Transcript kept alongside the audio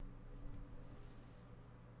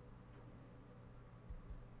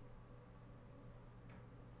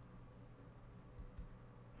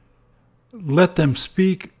Let them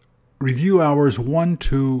speak. Review hours 1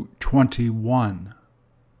 to 21.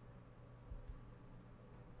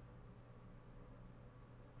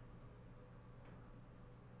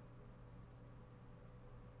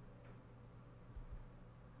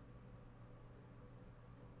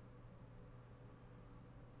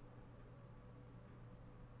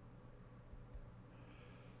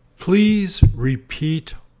 Please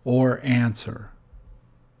repeat or answer.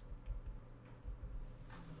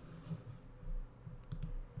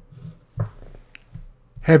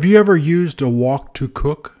 Have you ever used a wok to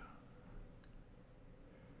cook?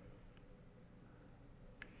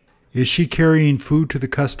 Is she carrying food to the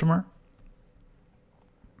customer?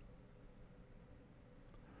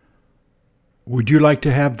 Would you like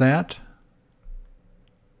to have that?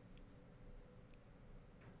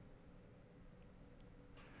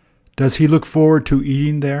 Does he look forward to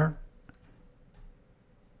eating there?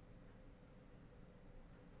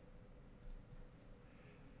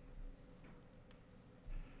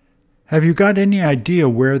 Have you got any idea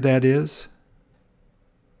where that is?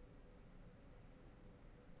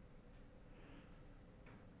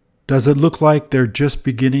 Does it look like they're just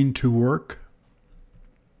beginning to work?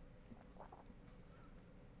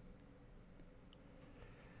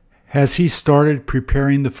 Has he started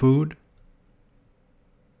preparing the food?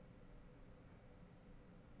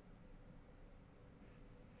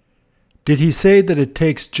 Did he say that it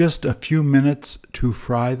takes just a few minutes to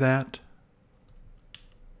fry that?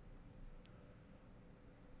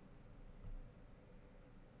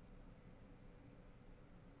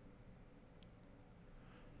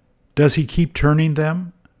 Does he keep turning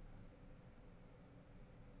them?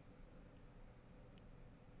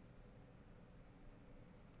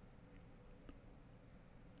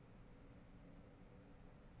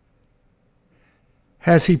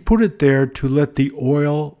 Has he put it there to let the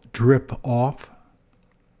oil drip off?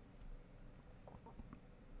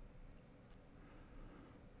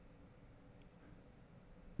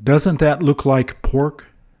 Doesn't that look like pork?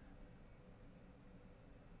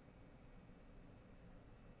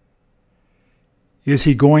 Is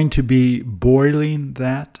he going to be boiling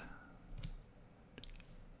that?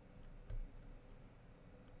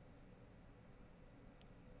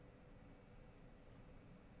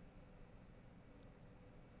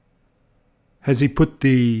 Has he put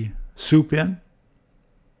the soup in?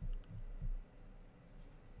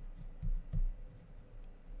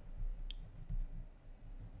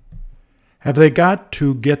 Have they got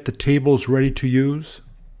to get the tables ready to use?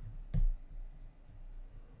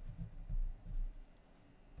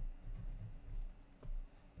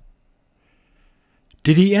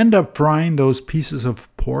 Did he end up frying those pieces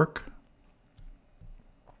of pork?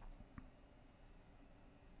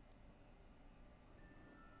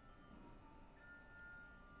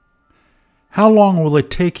 How long will it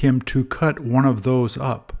take him to cut one of those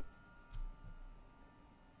up?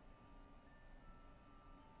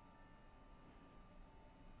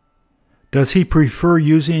 Does he prefer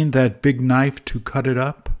using that big knife to cut it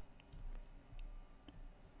up?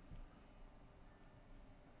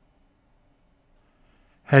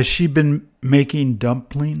 Has she been making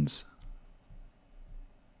dumplings?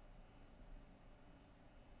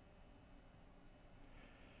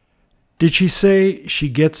 Did she say she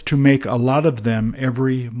gets to make a lot of them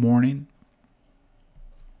every morning?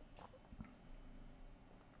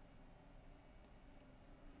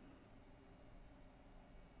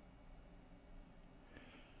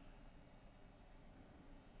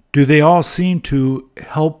 Do they all seem to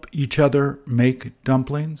help each other make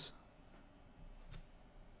dumplings?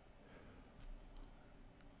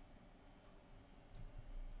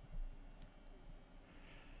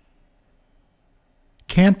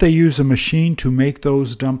 Can't they use a machine to make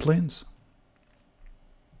those dumplings?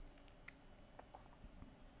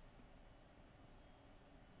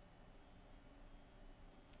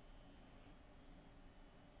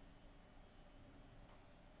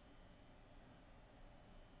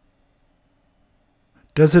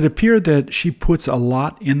 Does it appear that she puts a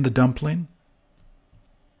lot in the dumpling?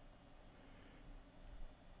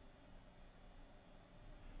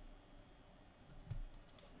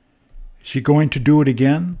 Is she going to do it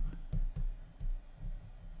again?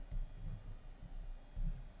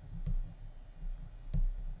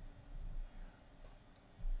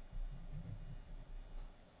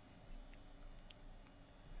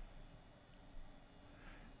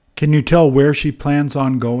 Can you tell where she plans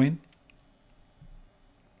on going?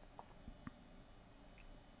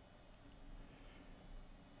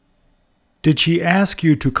 Did she ask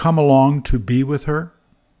you to come along to be with her?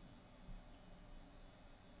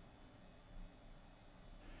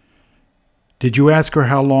 Did you ask her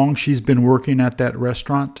how long she's been working at that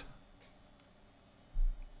restaurant?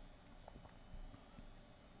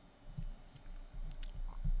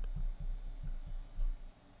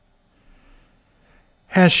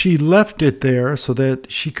 Has she left it there so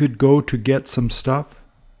that she could go to get some stuff?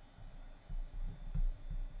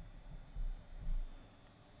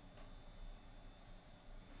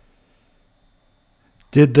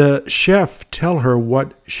 Did the chef tell her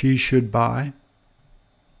what she should buy?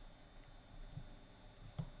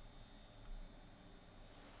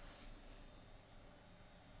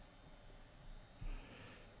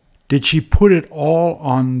 Did she put it all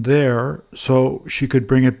on there so she could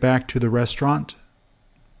bring it back to the restaurant?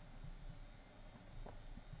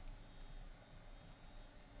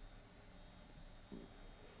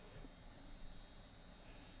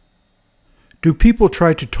 Do people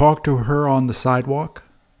try to talk to her on the sidewalk?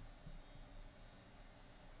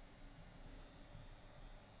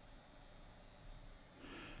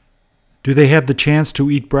 Do they have the chance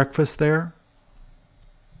to eat breakfast there?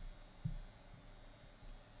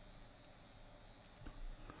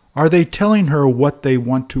 Are they telling her what they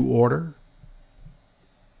want to order?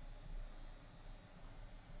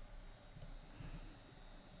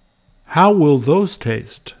 How will those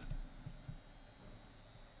taste?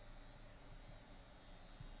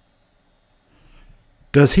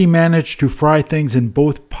 Does he manage to fry things in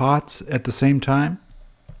both pots at the same time?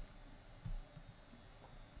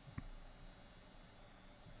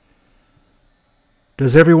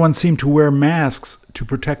 Does everyone seem to wear masks to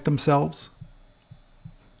protect themselves?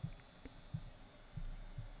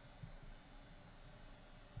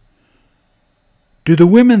 Do the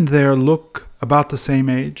women there look about the same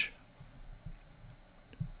age?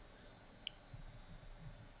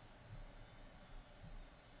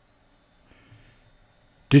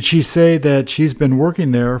 Did she say that she's been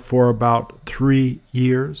working there for about 3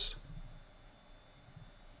 years?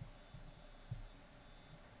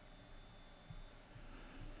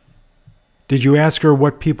 Did you ask her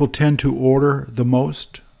what people tend to order the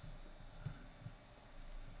most?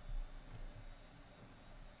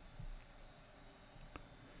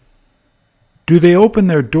 Do they open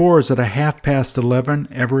their doors at 11:30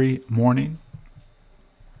 every morning?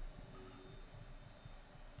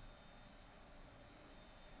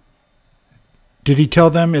 Did he tell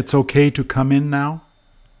them it's okay to come in now?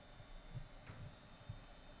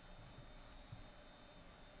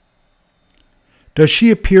 Does she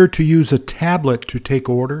appear to use a tablet to take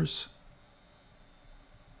orders?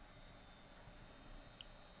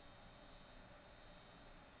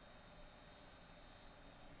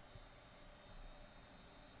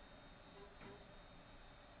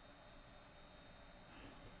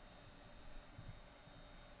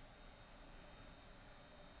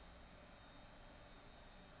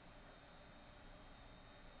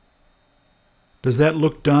 Does that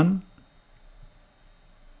look done?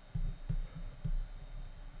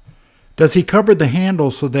 Does he cover the handle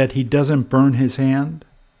so that he doesn't burn his hand?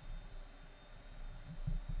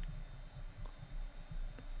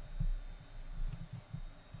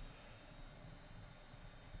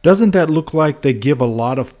 Doesn't that look like they give a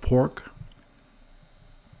lot of pork?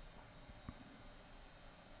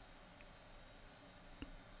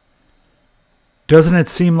 Doesn't it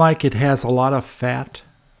seem like it has a lot of fat?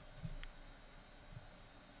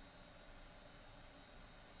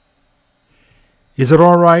 Is it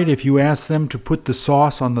all right if you ask them to put the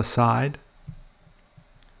sauce on the side?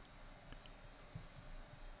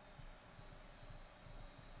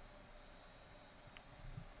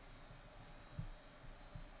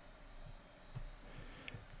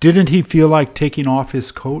 Didn't he feel like taking off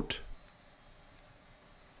his coat?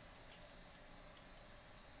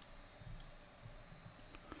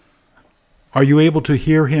 Are you able to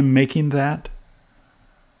hear him making that?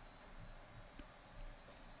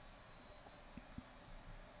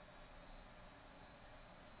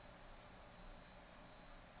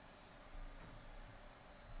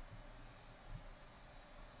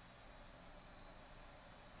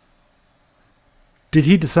 Did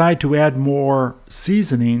he decide to add more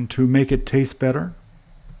seasoning to make it taste better?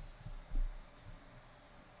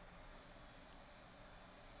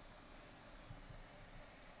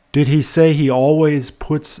 Did he say he always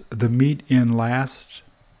puts the meat in last?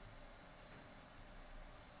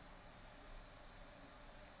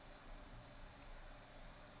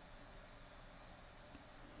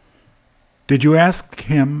 Did you ask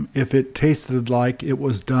him if it tasted like it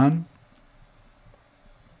was done?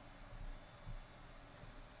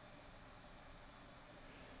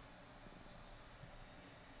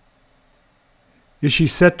 Is she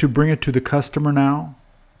set to bring it to the customer now?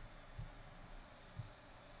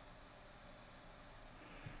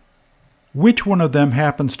 Which one of them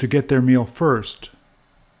happens to get their meal first?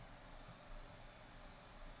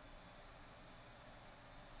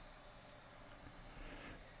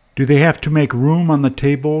 Do they have to make room on the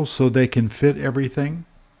table so they can fit everything?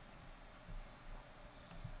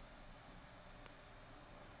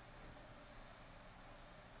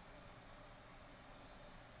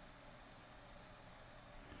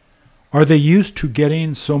 Are they used to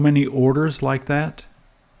getting so many orders like that?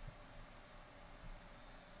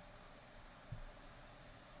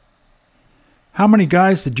 How many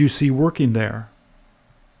guys did you see working there?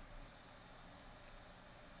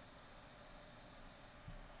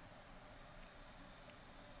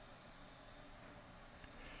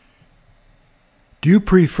 Do you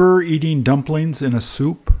prefer eating dumplings in a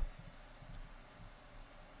soup?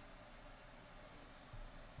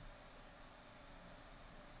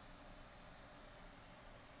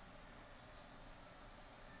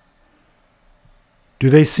 Do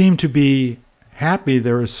they seem to be happy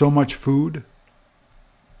there is so much food?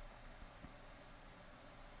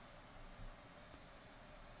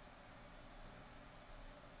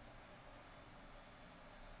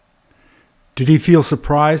 Did he feel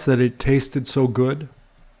surprised that it tasted so good?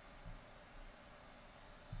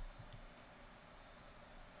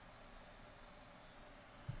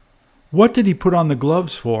 What did he put on the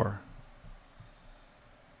gloves for?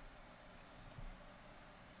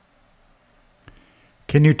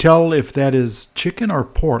 Can you tell if that is chicken or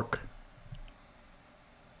pork?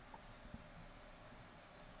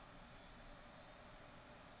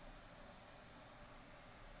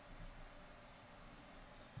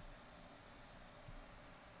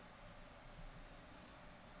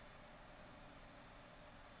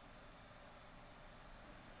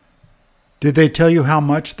 Did they tell you how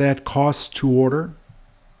much that costs to order?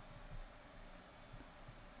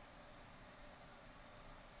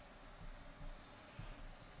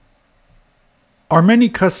 Are many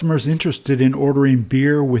customers interested in ordering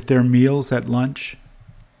beer with their meals at lunch?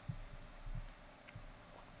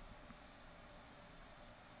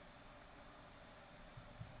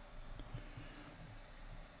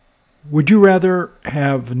 Would you rather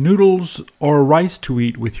have noodles or rice to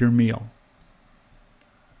eat with your meal?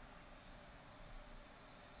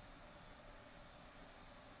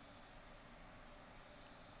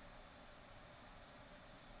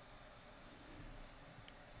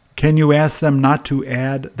 Can you ask them not to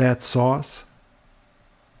add that sauce?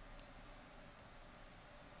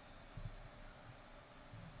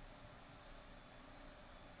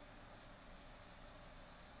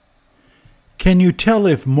 Can you tell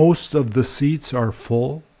if most of the seats are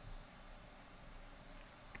full?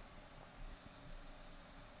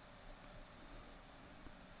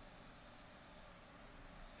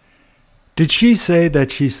 Did she say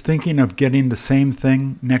that she's thinking of getting the same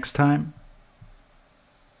thing next time?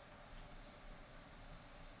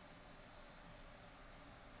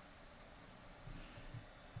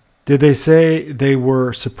 Did they say they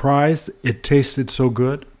were surprised it tasted so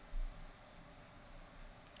good?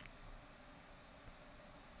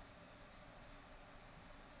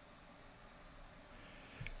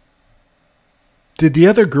 Did the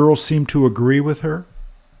other girls seem to agree with her?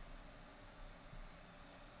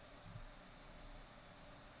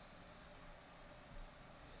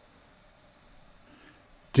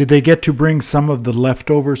 Did they get to bring some of the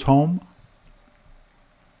leftovers home?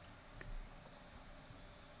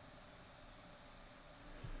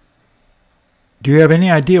 Do you have any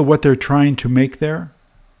idea what they're trying to make there?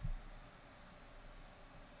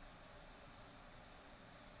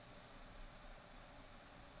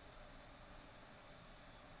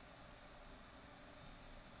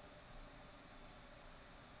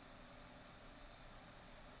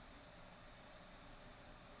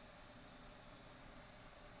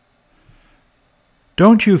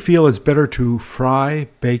 Don't you feel it's better to fry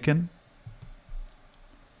bacon?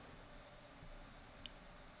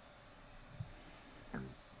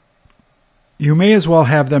 You may as well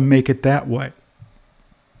have them make it that way.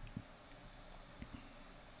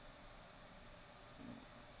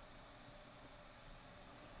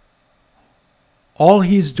 All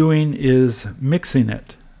he's doing is mixing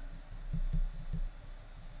it.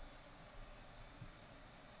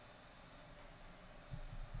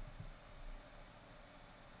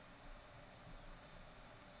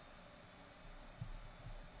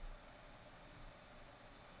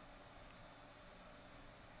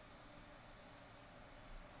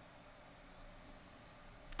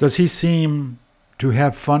 Does he seem to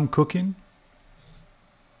have fun cooking?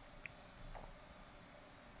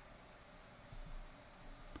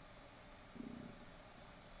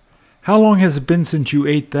 How long has it been since you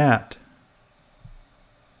ate that?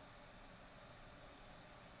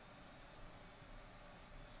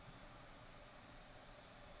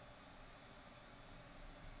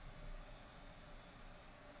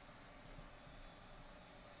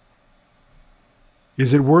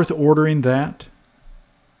 Is it worth ordering that?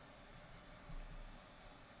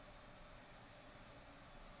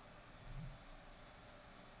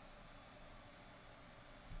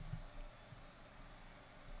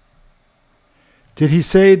 Did he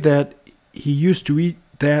say that he used to eat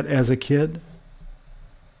that as a kid?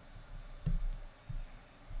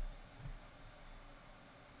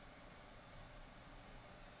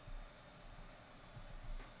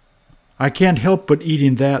 I can't help but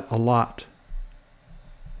eating that a lot.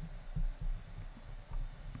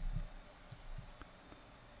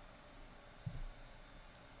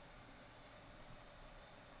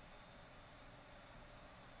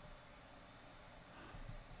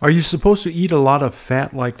 Are you supposed to eat a lot of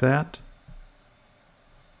fat like that?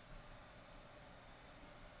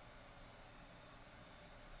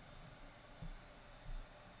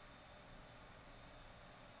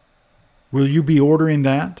 Will you be ordering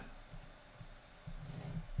that?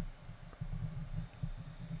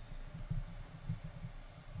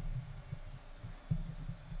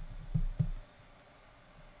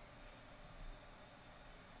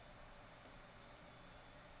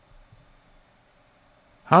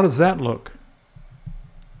 How does that look?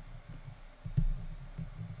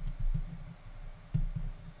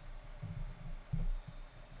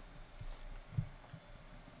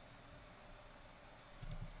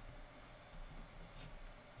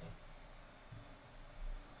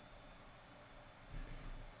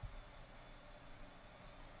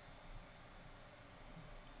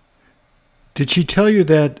 Did she tell you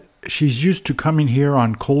that she's used to coming here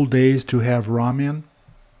on cold days to have ramen?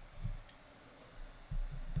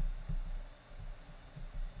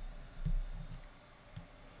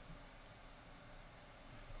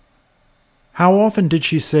 How often did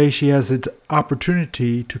she say she has an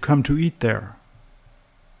opportunity to come to eat there?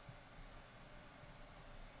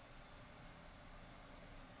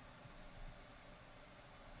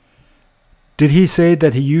 Did he say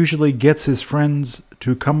that he usually gets his friends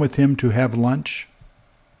to come with him to have lunch?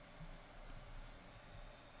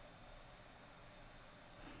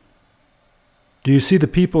 Do you see the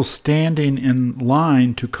people standing in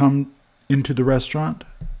line to come into the restaurant?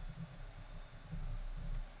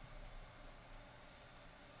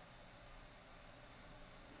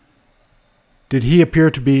 Did he appear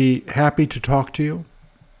to be happy to talk to you?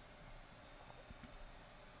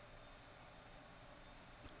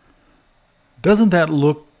 Doesn't that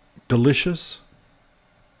look delicious?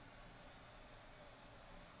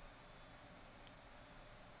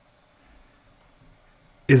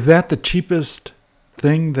 Is that the cheapest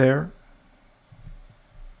thing there?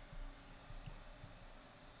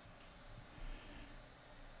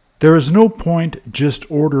 There is no point just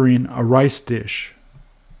ordering a rice dish.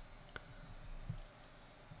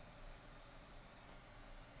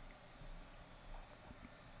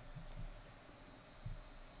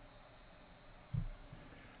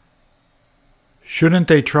 Shouldn't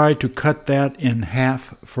they try to cut that in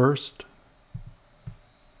half first?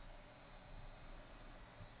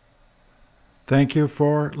 Thank you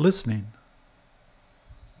for listening.